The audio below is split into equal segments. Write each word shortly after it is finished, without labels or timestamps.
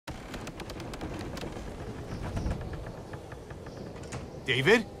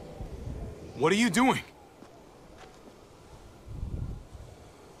David? What are you doing?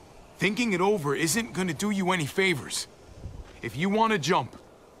 Thinking it over isn't gonna do you any favors. If you want to jump,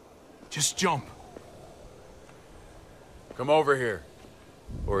 just jump. Come over here.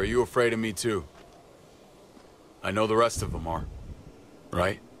 Or are you afraid of me too? I know the rest of them are.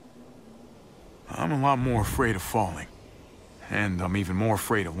 Right? I'm a lot more afraid of falling. And I'm even more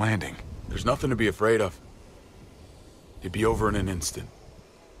afraid of landing. There's nothing to be afraid of. It'd be over in an instant.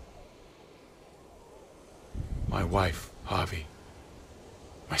 My wife, Javi.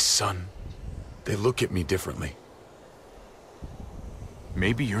 My son. They look at me differently.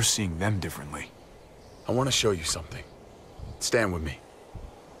 Maybe you're seeing them differently. I want to show you something. Stand with me.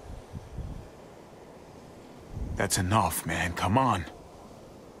 That's enough, man. Come on.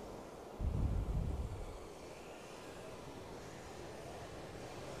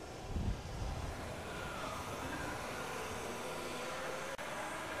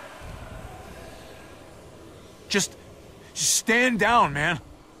 Just stand down, man.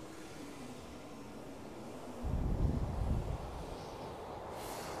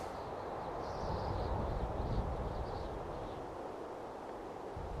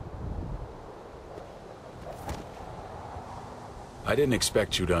 I didn't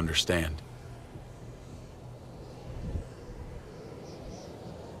expect you to understand.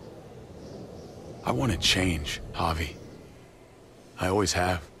 I want to change, Javi. I always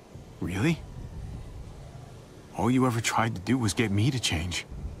have. Really? All you ever tried to do was get me to change.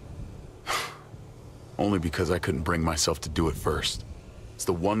 Only because I couldn't bring myself to do it first. It's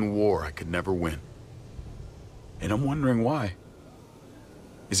the one war I could never win. And I'm wondering why.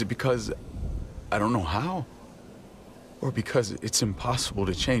 Is it because I don't know how? Or because it's impossible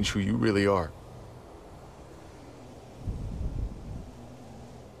to change who you really are?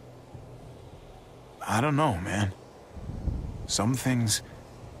 I don't know, man. Some things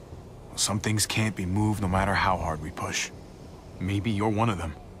can't be moved no matter how hard we push. Maybe you're one of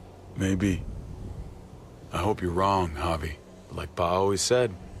them. Maybe. I hope you're wrong, Javi. But like Pa always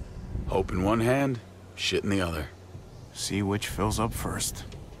said, hope in one hand, shit in the other. See which fills up first.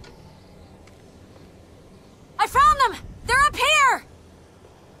 I found them! They're up here!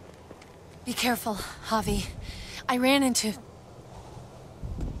 Be careful, Javi. I ran into...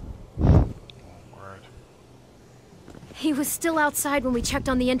 He was still outside when we checked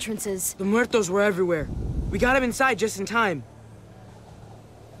on the entrances. The muertos were everywhere. We got him inside just in time.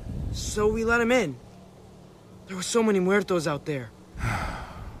 So we let him in. There were so many muertos out there.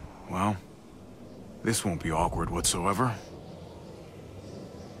 Well, this won't be awkward whatsoever.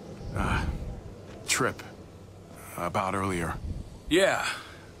 Trip. About earlier. Yeah,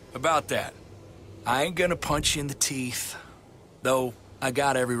 about that. I ain't gonna punch you in the teeth. Though, I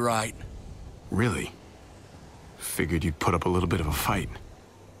got every right. Really? Figured you'd put up a little bit of a fight.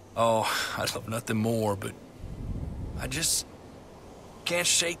 Oh, I'd love nothing more, but... I just... can't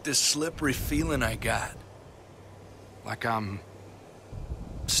shake this slippery feeling I got. Like I'm...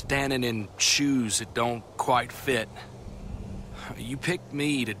 standing in shoes that don't quite fit. You picked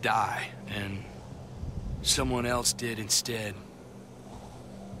me to die, and... someone else did instead.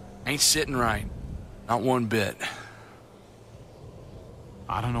 Ain't sitting right. Not one bit.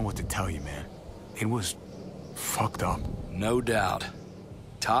 I don't know what to tell you, man. It was... fucked up. No doubt.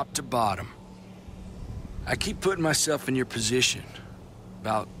 Top to bottom. I keep putting myself in your position.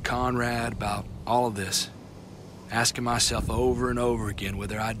 About Conrad, about all of this. Asking myself over and over again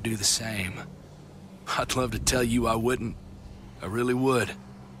whether I'd do the same. I'd love to tell you I wouldn't. I really would.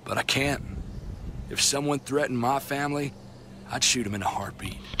 But I can't. If someone threatened my family, I'd shoot him in a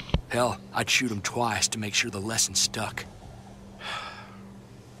heartbeat. Hell, I'd shoot him twice to make sure the lesson stuck.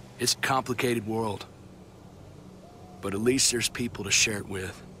 It's a complicated world. But at least there's people to share it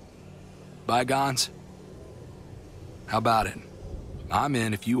with. Bygones? How about it? I'm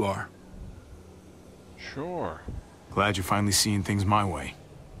in if you are. Sure. Glad you're finally seeing things my way.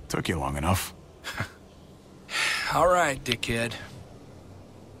 Took you long enough. All right, dickhead.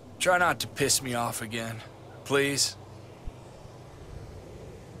 Try not to piss me off again, please.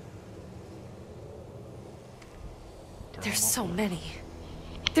 There's so many.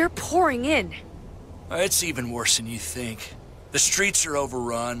 They're pouring in. It's even worse than you think. The streets are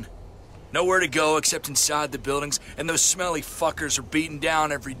overrun. Nowhere to go except inside the buildings, and those smelly fuckers are beating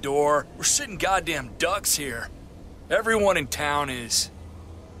down every door. We're sitting goddamn ducks here. Everyone in town is.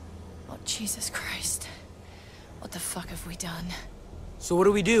 Oh, Jesus Christ. What the fuck have we done? So what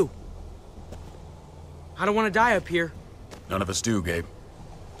do we do? I don't want to die up here. None of us do, Gabe.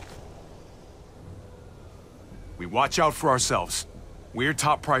 We watch out for ourselves. We're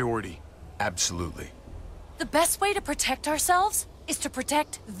top priority. Absolutely. The best way to protect ourselves is to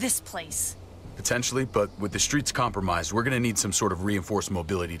protect this place. Potentially, but with the streets compromised, we're gonna need some sort of reinforced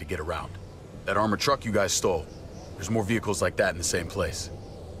mobility to get around. That armored truck you guys stole, there's more vehicles like that in the same place.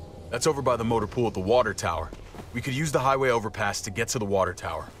 That's over by the motor pool at the water tower. We could use the highway overpass to get to the water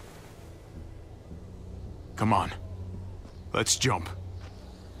tower. Come on. Let's jump.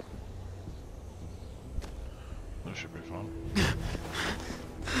 That should be fun.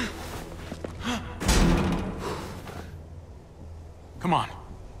 Come on.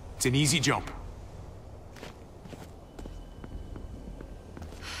 It's an easy jump.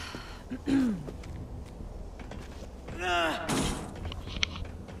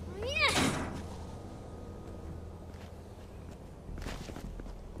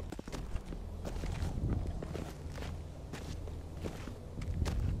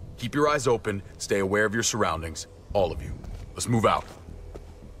 Keep your eyes open, stay aware of your surroundings, all of you. Let's move out.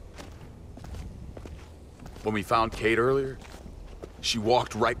 When we found Kate earlier, she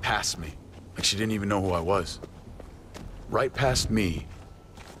walked right past me, like she didn't even know who I was. Right past me,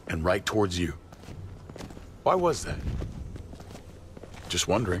 and right towards you. Why was that? Just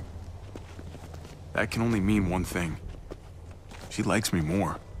wondering. That can only mean one thing. She likes me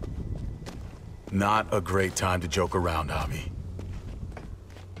more. Not a great time to joke around, Javi.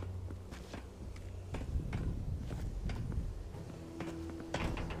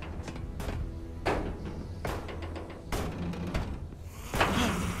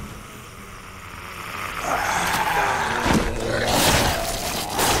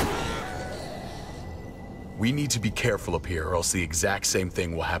 We need to be careful up here, or else the exact same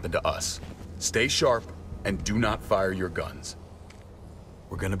thing will happen to us. Stay sharp, and do not fire your guns.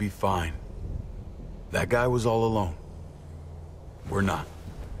 We're gonna be fine. That guy was all alone. We're not.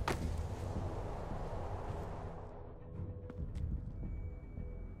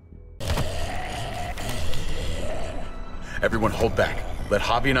 Everyone hold back. Let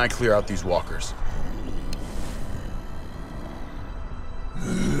Javi and I clear out these walkers.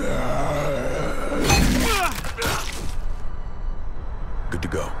 Good to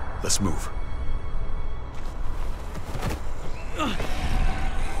go. Let's move.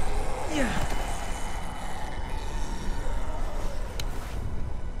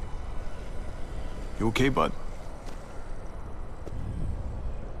 You okay, bud?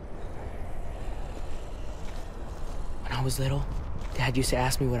 When I was little, Dad used to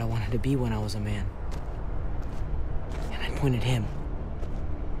ask me what I wanted to be when I was a man. And I pointed him.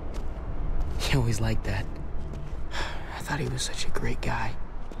 He always liked that. I thought he was such a great guy.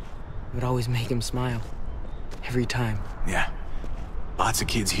 It would always make him smile. Every time. Yeah. Lots of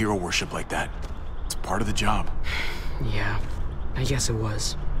kids hero worship like that. It's part of the job. Yeah, I guess it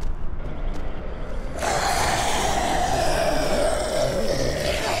was.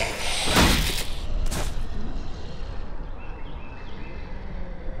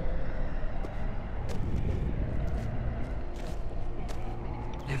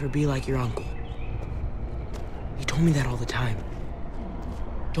 Never be like your uncle. He told me that all the time.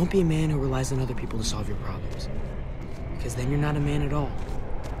 Don't be a man who relies on other people to solve your problems. Because then you're not a man at all.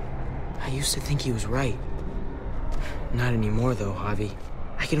 I used to think he was right. Not anymore, though, Javi.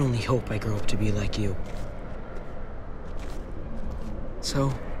 I can only hope I grow up to be like you.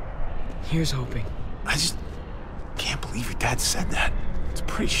 So, here's hoping. I just can't believe your dad said that. It's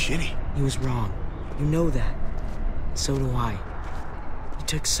pretty shitty. He was wrong. You know that. So do I. He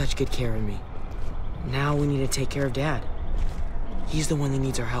took such good care of me. Now we need to take care of Dad. He's the one that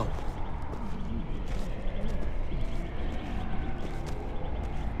needs our help.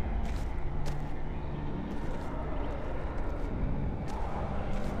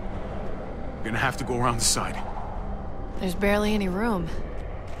 We're gonna have to go around the side. There's barely any room.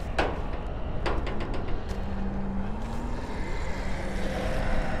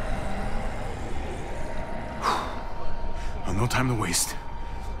 Well, no time to waste.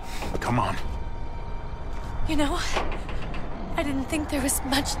 Come on. You know, I didn't think there was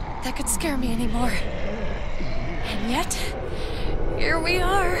much that could scare me anymore. And yet, here we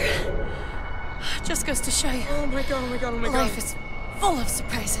are. Just goes to show you. Oh my god, oh my god, oh my god. Life is full of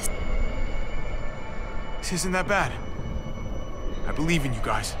surprises. This isn't that bad. I believe in you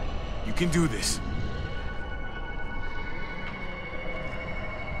guys. You can do this.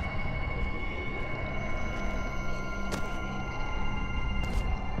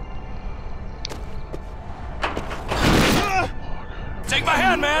 Take my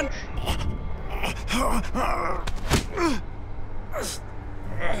hand, man!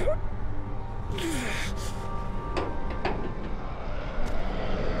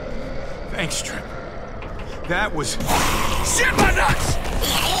 Thanks, Trip. That was... Shit my nuts!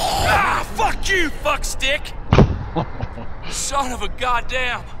 Ah, fuck you, fuckstick! Son of a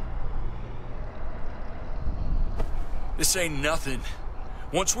goddamn! This ain't nothing.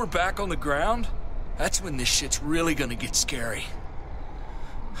 Once we're back on the ground, that's when this shit's really gonna get scary.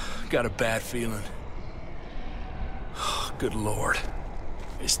 Got a bad feeling. Good Lord.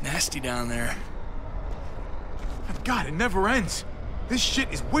 It's nasty down there. God, it never ends. This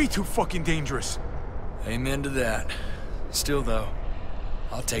shit is way too fucking dangerous. Amen to that. Still, though,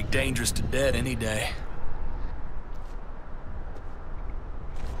 I'll take dangerous to dead any day.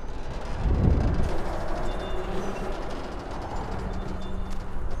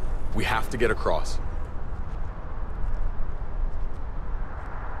 We have to get across.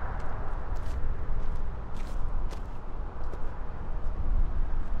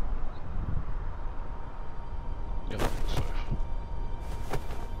 Yeah, that looks safe.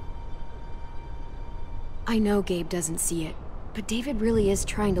 I know Gabe doesn't see it, but David really is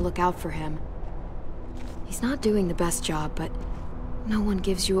trying to look out for him. He's not doing the best job, but no one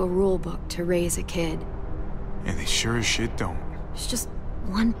gives you a rule book to raise a kid. And they sure as shit don't. There's just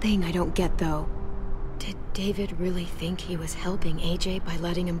one thing I don't get, though. Did David really think he was helping AJ by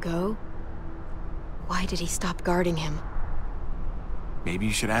letting him go? Why did he stop guarding him? Maybe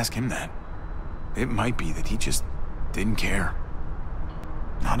you should ask him that. It might be that he just didn't care.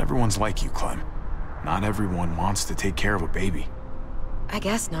 Not everyone's like you, Clem. Not everyone wants to take care of a baby. I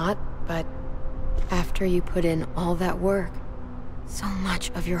guess not, but after you put in all that work, so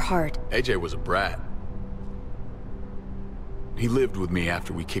much of your heart. AJ was a brat. He lived with me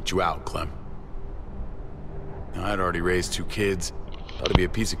after we kicked you out, Clem. Now, I'd already raised 2 kids. Thought it'd be a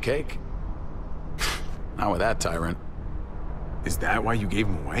piece of cake. Not with that tyrant. Is that why you gave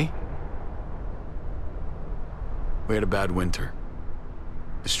him away? We had a bad winter.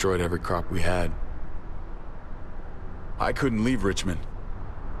 Destroyed every crop we had. I couldn't leave Richmond.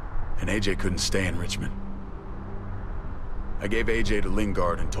 And AJ couldn't stay in Richmond. I gave AJ to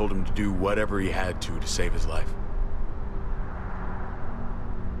Lingard and told him to do whatever he had to save his life.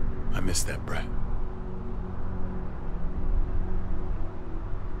 I miss that brat.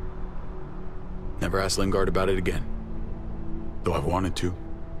 Never asked Lingard about it again. Though I've wanted to.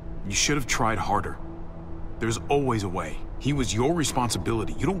 You should have tried harder. There's always a way. He was your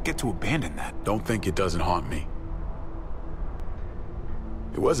responsibility. You don't get to abandon that. Don't think it doesn't haunt me.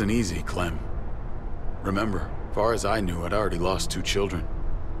 It wasn't easy, Clem. Remember, far as I knew, I'd already lost 2 children.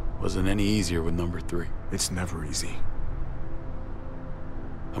 Wasn't any easier with number 3. It's never easy.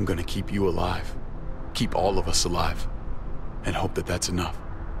 I'm gonna keep you alive. Keep all of us alive. And hope that that's enough.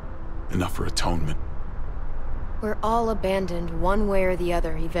 Enough for atonement. We're all abandoned one way or the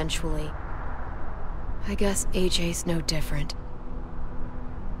other eventually. I guess AJ's no different.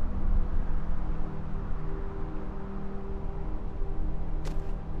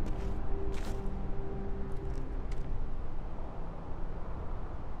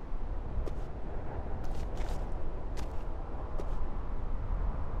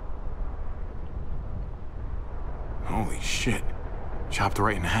 Holy shit. Chopped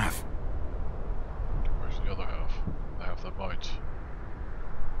right in half. Where's the other half? The half that bites.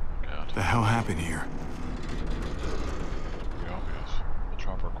 God. What the hell happened here? Pretty obvious. The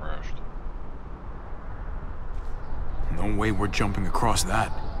chopper crashed. No way we're jumping across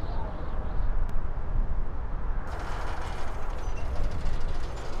that.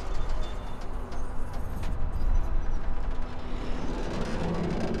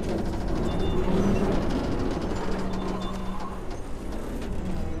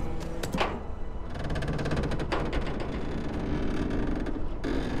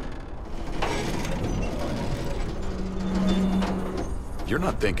 You're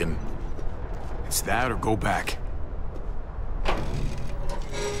not thinking... It's that or go back.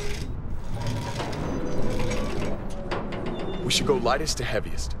 We should go lightest to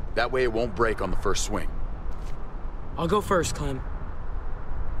heaviest. That way it won't break on the first swing. I'll go first, Clem.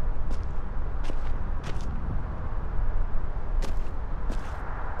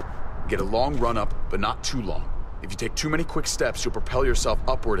 Get a long run up, but not too long. If you take too many quick steps, you'll propel yourself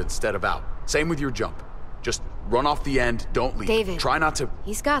upward instead of out. Same with your jump. Just run off the end, don't leave. David. Try not to...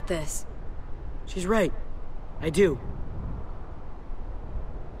 He's got this. She's right. I do.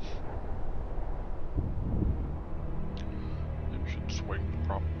 You should swing the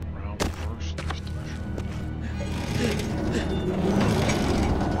prop around first, just to make sure.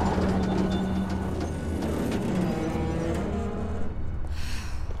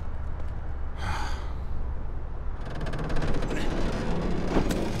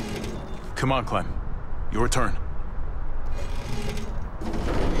 Come on, Clem. Your turn.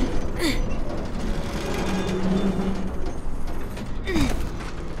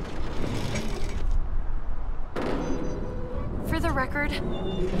 the record,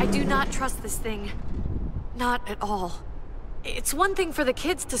 I do not trust this thing. Not at all. It's one thing for the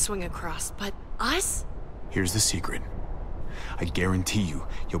kids to swing across, but us? Here's the secret. I guarantee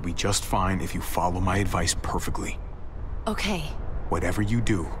you'll be just fine if you follow my advice perfectly. Okay. Whatever you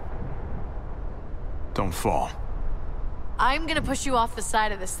do, don't fall. I'm gonna push you off the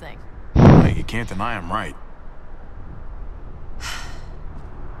side of this thing. Hey, you can't deny I'm right.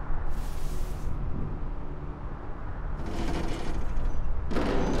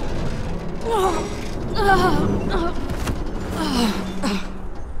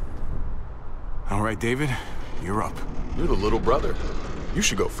 All right, David, you're up. You're the little brother. You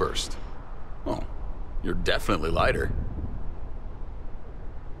should go first. Oh, you're definitely lighter.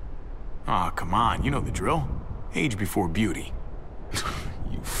 Ah, come on, you know the drill. Age before beauty.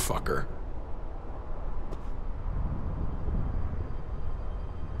 You fucker.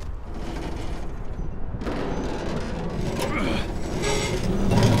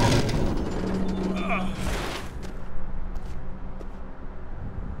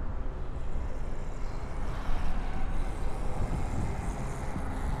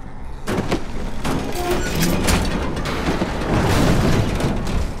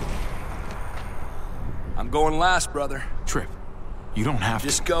 Going last, brother. Trip, you don't have to.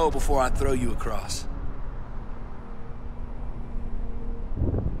 Just go before I throw you across.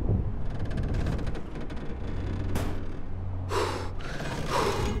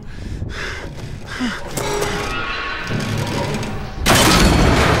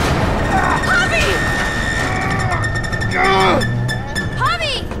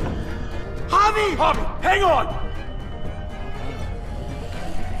 Javi, hang on!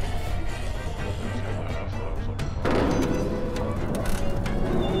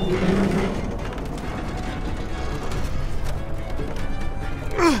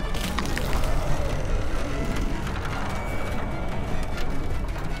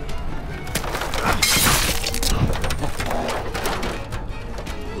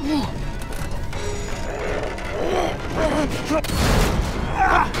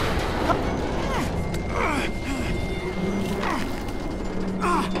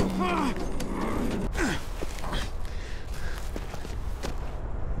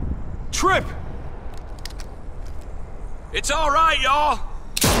 Trip! It's all right, y'all.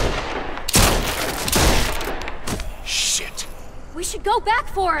 Shit. We should go back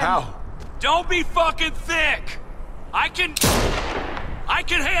for him. How? Don't be fucking thick. I can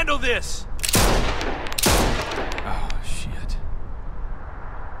handle this. Oh, shit.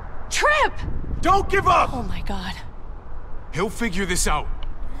 Trip! Don't give up! Oh my god. He'll figure this out.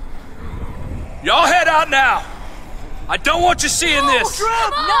 Y'all head out now. I don't want you seeing this.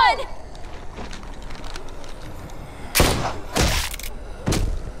 Come on!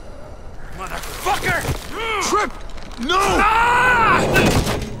 Motherfucker! Trip! No! Ah!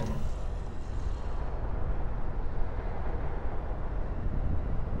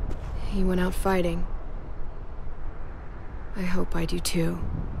 He went out fighting. I hope I do too.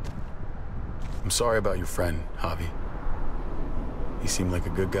 I'm sorry about your friend, Javi. He seemed like a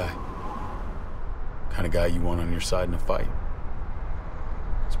good guy. Kind of guy you want on your side in a fight.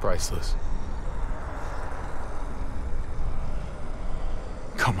 It's priceless.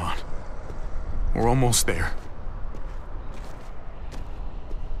 Come on. We're almost there.